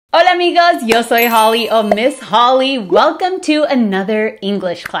Hola amigos, yo soy Holly o Miss Holly. Welcome to another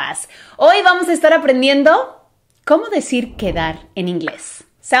English class. Hoy vamos a estar aprendiendo cómo decir quedar en inglés.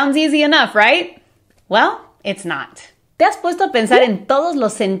 Sounds easy enough, right? Well, it's not. ¿Te has puesto a pensar en todos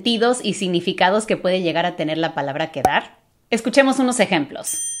los sentidos y significados que puede llegar a tener la palabra quedar? Escuchemos unos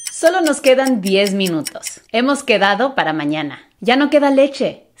ejemplos. Solo nos quedan 10 minutos. Hemos quedado para mañana. Ya no queda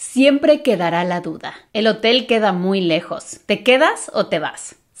leche. Siempre quedará la duda. El hotel queda muy lejos. ¿Te quedas o te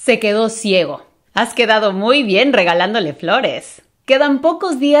vas? Se quedó ciego. Has quedado muy bien regalándole flores. Quedan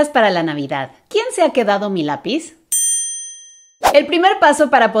pocos días para la Navidad. ¿Quién se ha quedado mi lápiz? El primer paso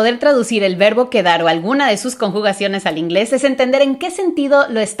para poder traducir el verbo quedar o alguna de sus conjugaciones al inglés es entender en qué sentido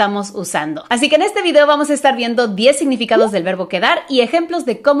lo estamos usando. Así que en este video vamos a estar viendo 10 significados del verbo quedar y ejemplos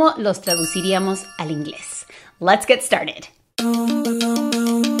de cómo los traduciríamos al inglés. Let's get started.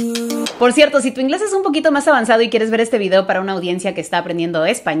 Por cierto, si tu inglés es un poquito más avanzado y quieres ver este video para una audiencia que está aprendiendo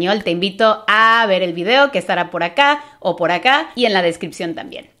español, te invito a ver el video que estará por acá o por acá y en la descripción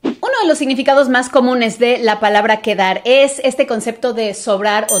también. Uno de los significados más comunes de la palabra quedar es este concepto de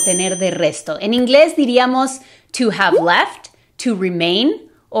sobrar o tener de resto. En inglés diríamos to have left, to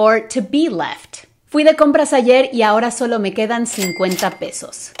remain, or to be left. Fui de compras ayer y ahora solo me quedan 50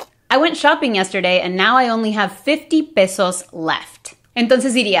 pesos. I went shopping yesterday and now I only have 50 pesos left.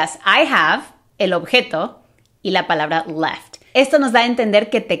 Entonces dirías, I have, el objeto, y la palabra left. Esto nos da a entender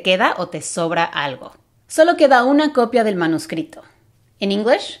que te queda o te sobra algo. Solo queda una copia del manuscrito. In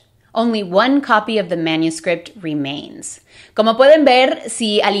English, only one copy of the manuscript remains. Como pueden ver,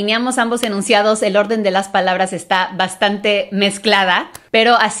 si alineamos ambos enunciados, el orden de las palabras está bastante mezclada,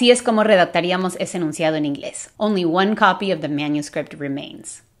 pero así es como redactaríamos ese enunciado en inglés. Only one copy of the manuscript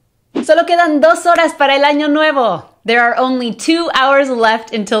remains. Solo quedan 2 horas para el año nuevo. There are only 2 hours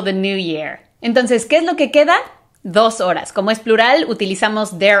left until the new year. Entonces, ¿qué es lo que queda? 2 horas. Como es plural,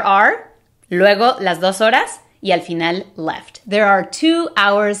 utilizamos there are, luego las 2 horas y al final left. There are 2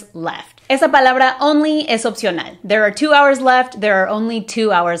 hours left. Esa palabra only es opcional. There are 2 hours left. There are only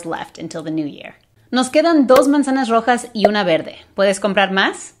 2 hours left until the new year. Nos quedan 2 manzanas rojas y una verde. ¿Puedes comprar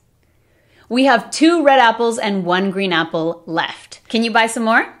más? We have 2 red apples and 1 green apple left. Can you buy some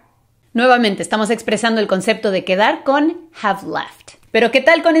more? Nuevamente, estamos expresando el concepto de quedar con have left. Pero ¿qué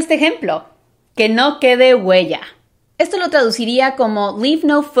tal con este ejemplo? Que no quede huella. Esto lo traduciría como leave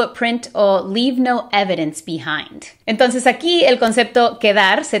no footprint o leave no evidence behind. Entonces aquí el concepto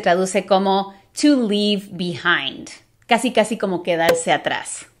quedar se traduce como to leave behind. Casi como quedarse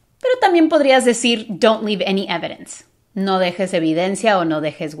atrás. Pero también podrías decir don't leave any evidence. No dejes evidencia o no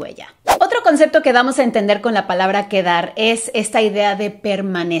dejes huella. Otro concepto que damos a entender con la palabra quedar es esta idea de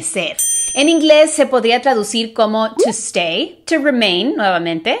permanecer. En inglés se podría traducir como to stay, to remain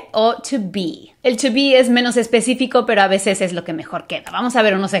nuevamente, o to be. El to be es menos específico, pero a veces es lo que mejor queda. Vamos a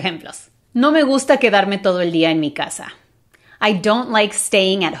ver unos ejemplos. No me gusta quedarme todo el día en mi casa. I don't like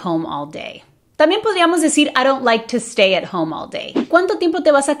staying at home all day. También podríamos decir I don't like to stay at home all day. ¿Cuánto tiempo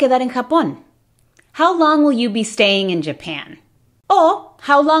te vas a quedar en Japón? How long will you be staying in Japan? O,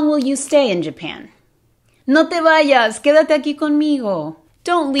 how long will you stay in Japan? No te vayas, quédate aquí conmigo.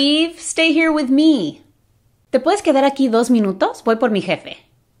 Don't leave, stay here with me. ¿Te puedes quedar aquí 2 minutos? Voy por mi jefe.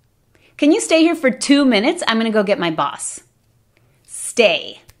 Can you stay here for 2 minutes? I'm gonna go get my boss.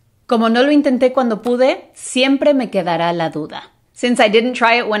 Stay. Como no lo intenté cuando pude, siempre me quedará la duda. Since I didn't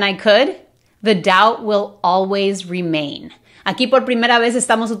try it when I could, the doubt will always remain. Aquí por primera vez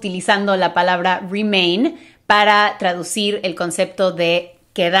estamos utilizando la palabra remain para traducir el concepto de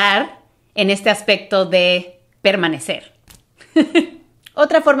quedar en este aspecto de permanecer.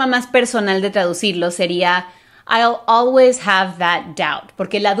 Otra forma más personal de traducirlo sería I'll always have that doubt,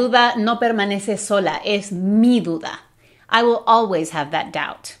 porque la duda no permanece sola, es mi duda. I will always have that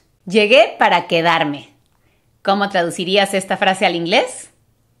doubt. Llegué para quedarme. ¿Cómo traducirías esta frase al inglés?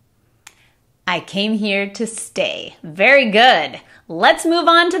 I came here to stay. Very good. Let's move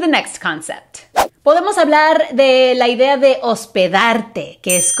on to the next concept. Podemos hablar de la idea de hospedarte,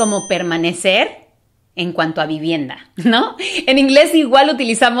 que es como permanecer en cuanto a vivienda, ¿no? En inglés igual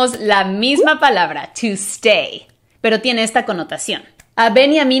utilizamos la misma palabra, to stay, pero tiene esta connotación. A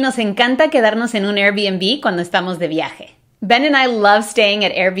Ben y a mí nos encanta quedarnos en un Airbnb cuando estamos de viaje. Ben and I love staying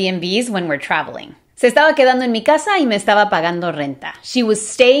at Airbnbs when we're traveling. Se estaba quedando en mi casa y me estaba pagando renta. She was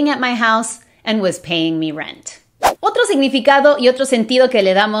staying at my house and was paying me rent. Otro significado y otro sentido que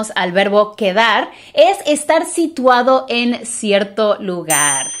le damos al verbo quedar es estar situado en cierto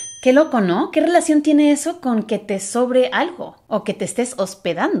lugar. Qué loco, ¿no? ¿Qué relación tiene eso con que te sobre algo o que te estés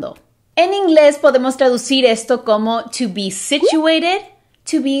hospedando? En inglés podemos traducir esto como to be situated,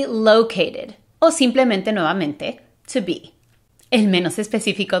 to be located o simplemente nuevamente to be. el menos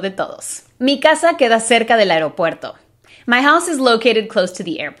específico de todos. Mi casa queda cerca del aeropuerto. My house is located close to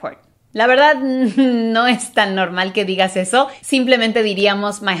the airport. La verdad, no es tan normal que digas eso. Simplemente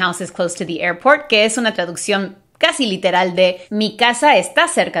diríamos my house is close to the airport, que es una traducción casi literal de mi casa está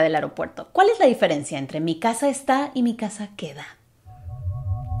cerca del aeropuerto. ¿Cuál es la diferencia entre mi casa está y mi casa queda?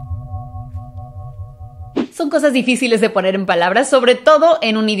 Son cosas difíciles de poner en palabras, sobre todo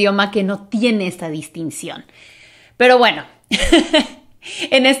en un idioma que no tiene esta distinción. Pero bueno,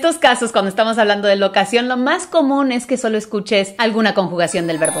 en estos casos, cuando estamos hablando de locación, lo más común es que solo escuches alguna conjugación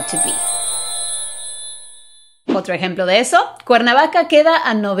del verbo to be. Otro ejemplo de eso, Cuernavaca queda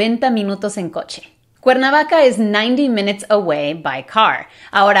a 90 minutos en coche. Cuernavaca is 90 minutes away by car.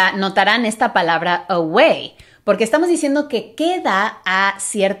 Ahora, notarán esta palabra away, porque estamos diciendo que queda a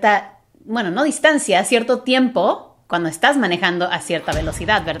cierta, no distancia, cierto tiempo cuando estás manejando a cierta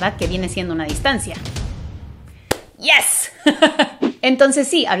velocidad, ¿verdad? Que viene siendo una distancia. ¡Yes! Entonces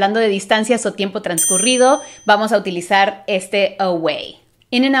sí, hablando de distancias o tiempo transcurrido, vamos a utilizar este away.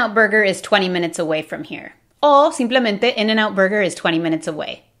 In-N-Out Burger is 20 minutes away from here. O simplemente In-N-Out Burger is 20 minutes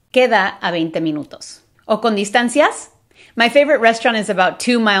away. Queda a 20 minutos. O con distancias, my favorite restaurant is about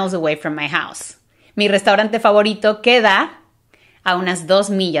 2 miles away from my house. Mi restaurante favorito queda a unas 2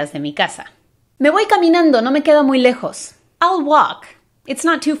 millas de mi casa. Me voy caminando, no me queda muy lejos. I'll walk. It's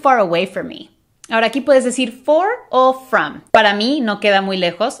not too far away from me. Ahora aquí puedes decir for o from. Para mí no queda muy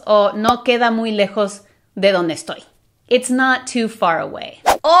lejos o no queda muy lejos de donde estoy. It's not too far away.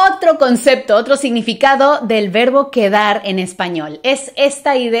 Otro concepto, otro significado del verbo quedar en español es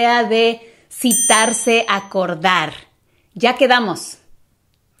esta idea de citarse, acordar. Ya quedamos.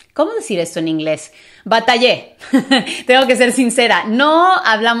 ¿Cómo decir esto en inglés? Batallé. Tengo que ser sincera, no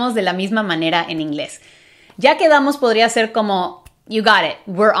hablamos de la misma manera en inglés. Ya quedamos podría ser como you got it,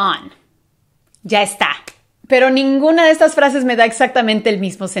 we're on. Ya está. Pero ninguna de estas frases me da exactamente el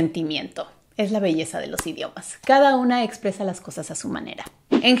mismo sentimiento. Es la belleza de los idiomas. Cada una expresa las cosas a su manera.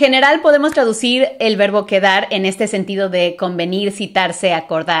 En general podemos traducir el verbo quedar en este sentido de convenir, citarse,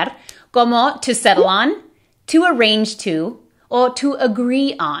 acordar, como to settle on, to arrange to, o to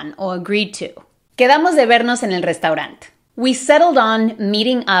agree on o agree to. Quedamos de vernos en el restaurante. We settled on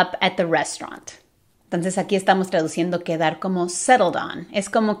meeting up at the restaurant. Entonces aquí estamos traduciendo quedar como settled on. Es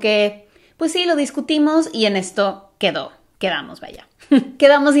como que, pues sí, lo discutimos y en esto quedamos, vaya.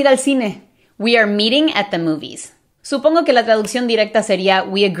 Quedamos ir al cine. We are meeting at the movies. Supongo que la traducción directa sería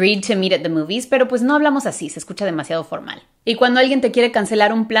we agreed to meet at the movies, pero pues no hablamos así, se escucha demasiado formal. Y cuando alguien te quiere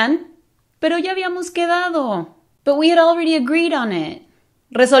cancelar un plan, pero ya habíamos quedado. But we had already agreed on it.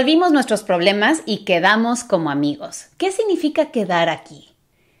 Resolvimos nuestros problemas y quedamos como amigos. ¿Qué significa quedar aquí?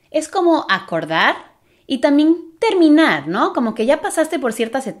 Es como acordar y también terminar, ¿no? Como que ya pasaste por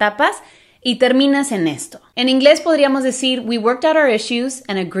ciertas etapas y terminas en esto. En inglés podríamos decir, we worked out our issues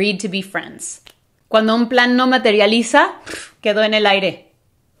and agreed to be friends. Cuando un plan no materializa, quedó en el aire.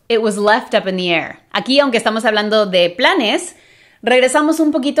 It was left up in the air. Aquí, aunque estamos hablando de planes, regresamos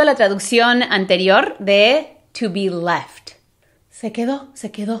un poquito a la traducción anterior de to be left. Se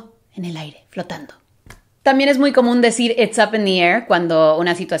quedó en el aire, flotando. También es muy común decir it's up in the air cuando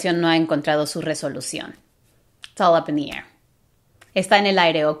una situación no ha encontrado su resolución. It's all up in the air. Está en el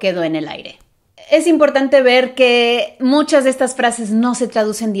aire o quedó en el aire. Es importante ver que muchas de estas frases no se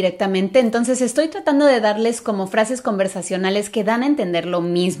traducen directamente, entonces estoy tratando de darles como frases conversacionales que dan a entender lo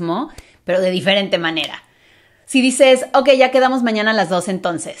mismo, pero de diferente manera. Si dices, ok, ya quedamos mañana a las 2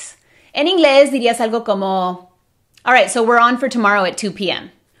 entonces. En inglés dirías algo como, alright, so we're on for tomorrow at 2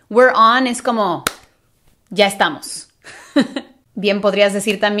 p.m. We're on es como, ya estamos. Bien podrías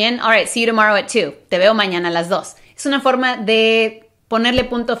decir también, alright, see you tomorrow at 2. Te veo mañana a las 2. Es una forma de ponerle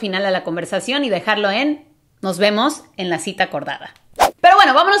punto final a la conversación y dejarlo en nos vemos en la cita acordada. Pero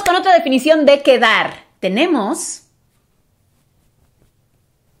bueno, vámonos con otra definición de quedar. Tenemos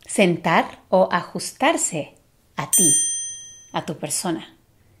sentar o ajustarse a ti, a tu persona.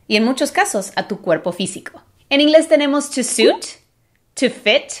 Y en muchos casos, a tu cuerpo físico. En inglés tenemos to suit, to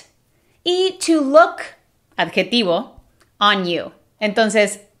fit y to look, adjetivo, on you.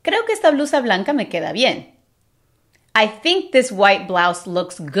 Entonces, creo que esta blusa blanca me queda bien. I think this white blouse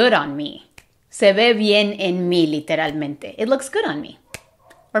looks good on me. Se ve bien en mí, literalmente. It looks good on me.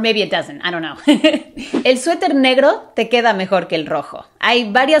 Or maybe it doesn't, I don't know. El suéter negro te queda mejor que el rojo. Hay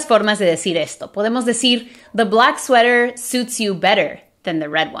varias formas de decir esto. Podemos decir, the black sweater suits you better than the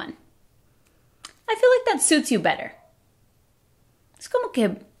red one. I feel like that suits you better. Es como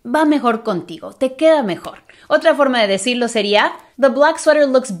que va mejor contigo, te queda mejor. Otra forma de decirlo sería, the black sweater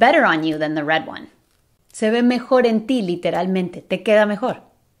looks better on you than the red one. Se ve mejor en ti, literalmente, te queda mejor.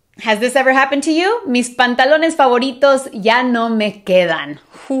 Has this ever happened to you? Mis pantalones favoritos ya no me quedan.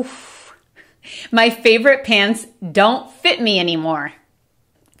 Uf. My favorite pants don't fit me anymore.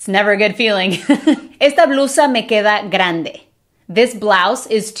 It's never a good feeling. Esta blusa me queda grande. This blouse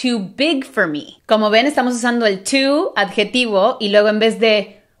is too big for me. Como ven, estamos usando el too, adjetivo, y luego en vez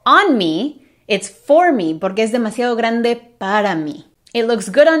de on me, it's for me, porque es demasiado grande para mí. It looks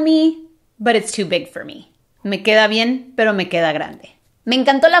good on me, but it's too big for me. Me queda bien, pero me queda grande. Me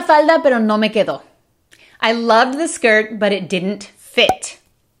encantó la falda, pero no me quedó. I loved the skirt, but it didn't fit.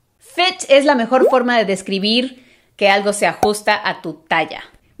 Fit es la mejor forma de describir que algo se ajusta a tu talla.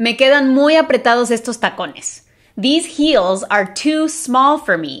 Me quedan muy apretados estos tacones. These heels are too small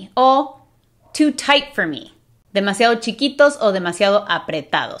for me o too tight for me. Demasiado chiquitos o demasiado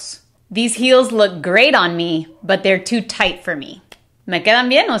apretados. These heels look great on me, but they're too tight for me. Me quedan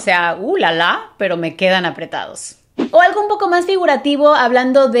bien, o sea, pero me quedan apretados. O algo un poco más figurativo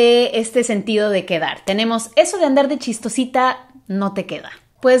hablando de este sentido de quedar. Tenemos eso de andar de chistosita, no te queda.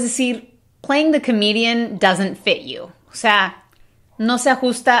 Puedes decir, playing the comedian doesn't fit you. O sea, no se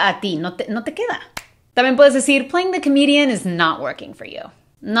ajusta a ti, no te queda. También puedes decir, playing the comedian is not working for you.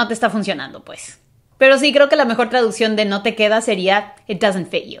 No te está funcionando, pues. Pero sí, creo que la mejor traducción de no te queda sería, it doesn't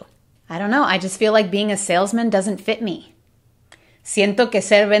fit you. I don't know, I just feel like being a salesman doesn't fit me. Siento que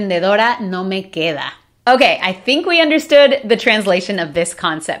ser vendedora no me queda. Okay, I think we understood the translation of this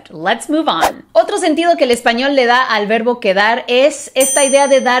concept. Let's move on. Otro sentido que el español le da al verbo quedar es esta idea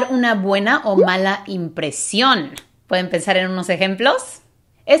de dar una buena o mala impresión. ¿Pueden pensar en unos ejemplos?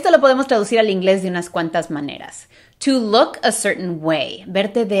 Esto lo podemos traducir al inglés de unas cuantas maneras. To look a certain way,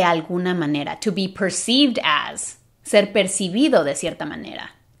 verte de alguna manera. To be perceived as, ser percibido de cierta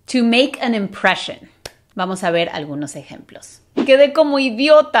manera. To make an impression. Vamos a ver algunos ejemplos. Quedé como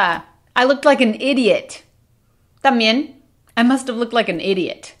idiota. I looked like an idiot. También, I must have looked like an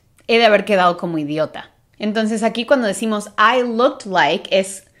idiot. He de haber quedado como idiota. Entonces aquí cuando decimos I looked like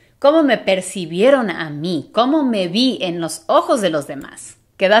es cómo me percibieron a mí, cómo me vi en los ojos de los demás.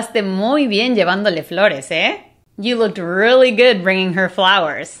 Quedaste muy bien llevándole flores, ¿eh? You looked really good bringing her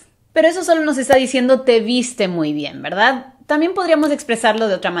flowers. Pero eso solo nos está diciendo te viste muy bien, ¿verdad? También podríamos expresarlo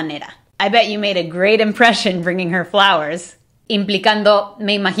de otra manera. I bet you made a great impression bringing her flowers. Implicando,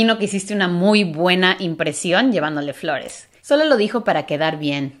 me imagino que hiciste una muy buena impresión llevándole flores. Solo lo dijo para quedar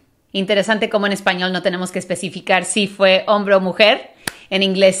bien. Interesante cómo en español no tenemos que especificar si fue hombre o mujer. En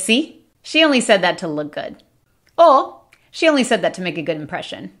inglés sí. She only said that to look good. O, she only said that to make a good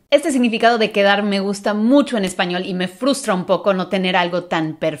impression. Este significado de quedar me gusta mucho en español y me frustra un poco no tener algo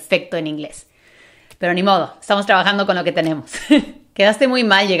tan perfecto en inglés. Pero ni modo, estamos trabajando con lo que tenemos. Quedaste muy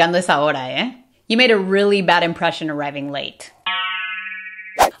mal llegando a esa hora, ¿eh? You made a really bad impression arriving late.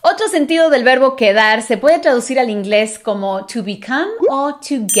 Otro sentido del verbo quedar se puede traducir al inglés como to become o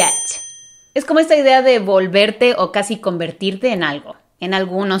to get. Es como esta idea de volverte o casi convertirte en algo, en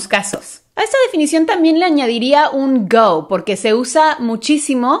algunos casos. A esta definición también le añadiría un go, porque se usa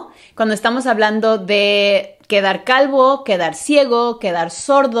muchísimo cuando estamos hablando de quedar calvo, quedar ciego, quedar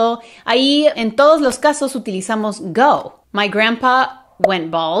sordo. Ahí en todos los casos utilizamos go. My grandpa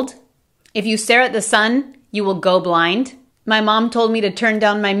went bald. If you stare at the sun, you will go blind. My mom told me to turn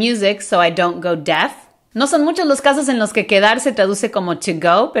down my music so I don't go deaf. No son muchos los casos en los que quedar se traduce como to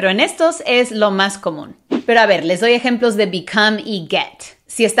go, pero en estos es lo más común. Pero a ver, les doy ejemplos de become y get.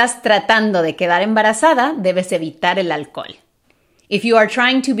 Si estás tratando de quedar embarazada, debes evitar el alcohol. If you are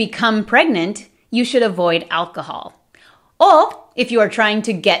trying to become pregnant, you should avoid alcohol. O, if you are trying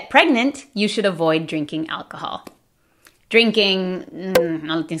to get pregnant, you should avoid drinking alcohol. Drinking,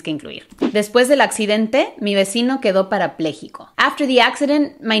 no lo tienes que incluir. Después del accidente, mi vecino quedó parapléjico. After the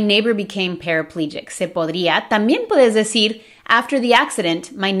accident, my neighbor became paraplegic. Se podría. También puedes decir, after the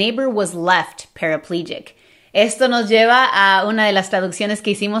accident, my neighbor was left paraplegic. Esto nos lleva a una de las traducciones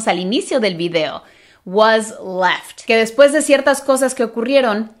que hicimos al inicio del video. Was left. Que después de ciertas cosas que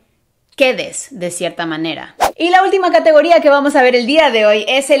ocurrieron, quedes de cierta manera. Y la última categoría que vamos a ver el día de hoy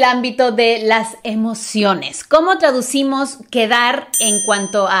es el ámbito de las emociones. ¿Cómo traducimos quedar en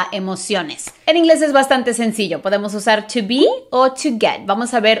cuanto a emociones? En inglés es bastante sencillo. Podemos usar to be o to get.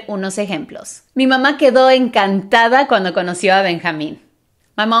 Vamos a ver unos ejemplos. Mi mamá quedó encantada cuando conoció a Benjamín.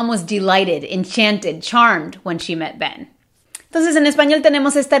 My mom was delighted, enchanted, charmed when she met Ben. Entonces en español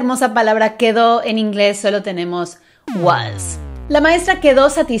tenemos esta hermosa palabra quedó. En inglés solo tenemos was. La maestra quedó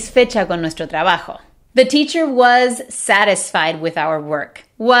satisfecha con nuestro trabajo. The teacher was satisfied with our work.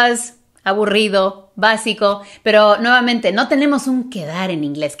 Was, aburrido, básico, pero nuevamente no tenemos un quedar en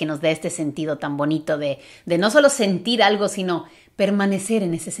inglés que nos dé este sentido tan bonito de no solo sentir algo, sino permanecer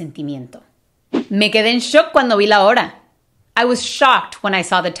en ese sentimiento. Me quedé en shock cuando vi la hora. I was shocked when I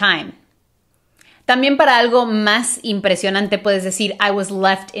saw the time. También para algo más impresionante puedes decir I was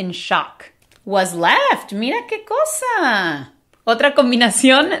left in shock. Was left, mira qué cosa. Otra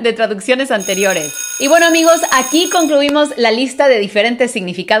combinación de traducciones anteriores. Y bueno amigos, aquí concluimos la lista de diferentes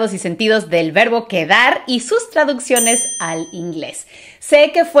significados y sentidos del verbo quedar y sus traducciones al inglés.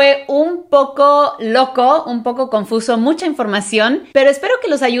 Sé que fue un poco loco, un poco confuso, mucha información, pero espero que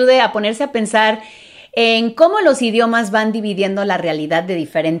los ayude a ponerse a pensar en cómo los idiomas van dividiendo la realidad de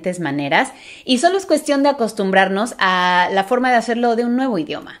diferentes maneras y solo es cuestión de acostumbrarnos a la forma de hacerlo de un nuevo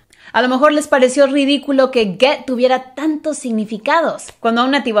idioma. A lo mejor les pareció ridículo que get tuviera tantos significados, cuando a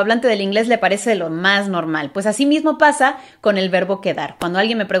un nativo hablante del inglés le parece lo más normal. Pues así mismo pasa con el verbo quedar. Cuando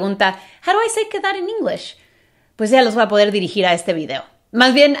alguien me pregunta, how do I say quedar in English? Pues ya los voy a poder dirigir a este video.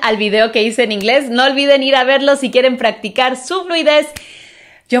 Más bien al video que hice en inglés. No olviden ir a verlo si quieren practicar su fluidez.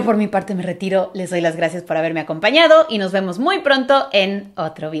 Yo por mi parte me retiro, les doy las gracias por haberme acompañado y nos vemos muy pronto en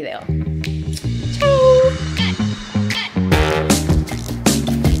otro video.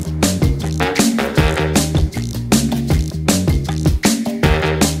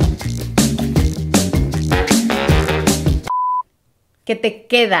 ¿Qué te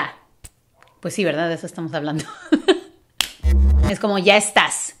queda? Pues sí, ¿verdad? De eso estamos hablando. Es como ya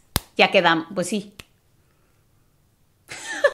estás, ya quedamos. Pues sí.